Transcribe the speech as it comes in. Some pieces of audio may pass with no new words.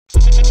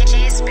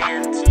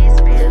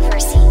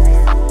Prod.Luvercy.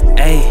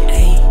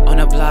 Ayy, on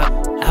the block,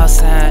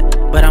 outside,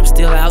 but I'm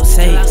still out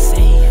safe.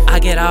 I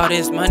get all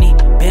this money,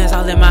 bands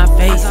all in my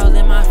face.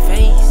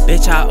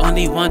 Bitch, I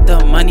only want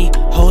the money,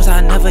 hoes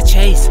I never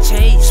chase.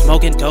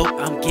 Smoking dope,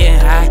 I'm getting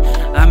high,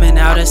 I'm in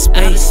outer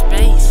space.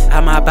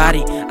 Out my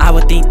body, I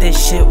would think this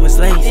shit was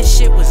late.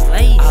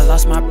 I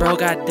lost my bro,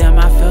 goddamn,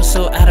 I feel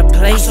so out of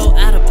place.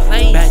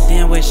 Back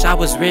then, wish I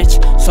was rich,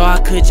 so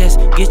I could just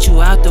get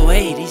you out the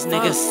way. These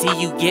niggas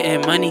see you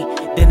getting money,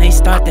 then they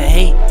start to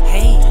hate.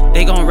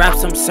 They gon' wrap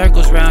some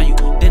circles around you,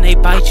 then they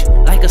bite you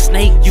like a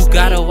snake. You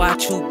gotta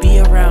watch who be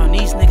around.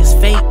 These niggas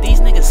fake.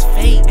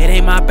 It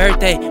ain't my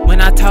birthday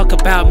when I talk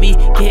about me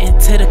getting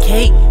to the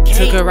cake.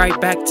 Took her right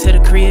back to the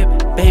crib,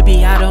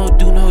 baby, I don't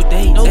do no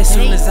dates. As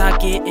soon as I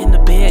get in the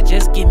bed,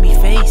 just give me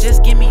face.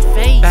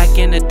 Back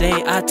in the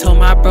day, I told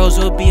my bros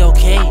we'll be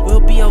okay.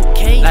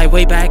 Like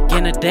way back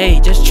in the day,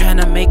 just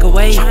tryna make a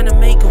way.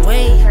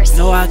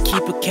 Know I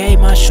keep a K,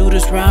 my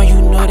shooters round,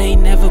 you know they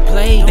never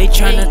play. They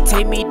tryna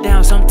take me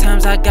down,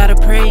 sometimes I gotta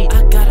pray.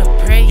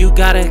 You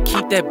gotta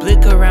keep that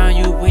blick around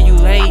you when you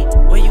lay.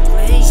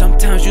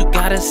 Sometimes you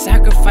gotta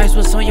sacrifice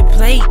what's on your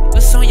plate.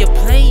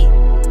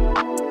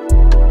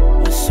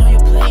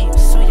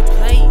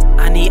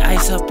 I need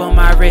ice up on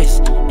my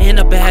wrist, and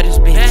the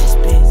baddest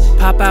bitch.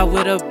 Pop out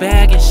with a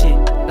bag and shit,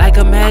 like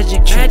a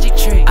magic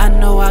trick. I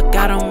know I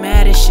got 'em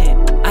mad as shit,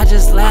 I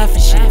just laugh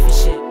and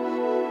shit.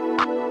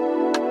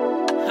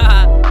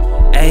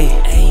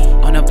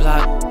 Ayy, on the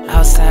block,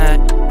 outside,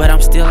 but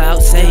I'm still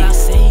out safe.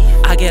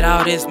 I get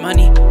all this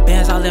money,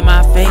 bands all in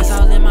my face.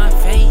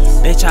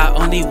 Bitch, I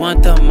only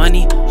want the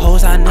money,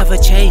 hoes I never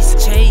chase.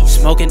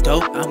 Smoking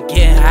dope, I'm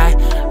getting high,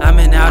 I'm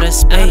in outer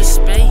space.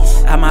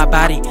 Out my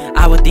body,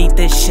 I would think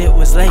this shit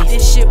was late.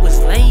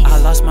 I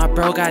lost my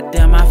bro,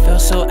 goddamn, I feel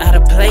so out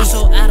of place.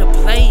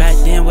 Back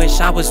then,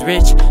 wish I was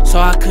rich, so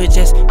I could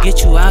just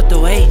get you out the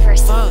way.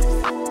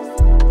 Fuck.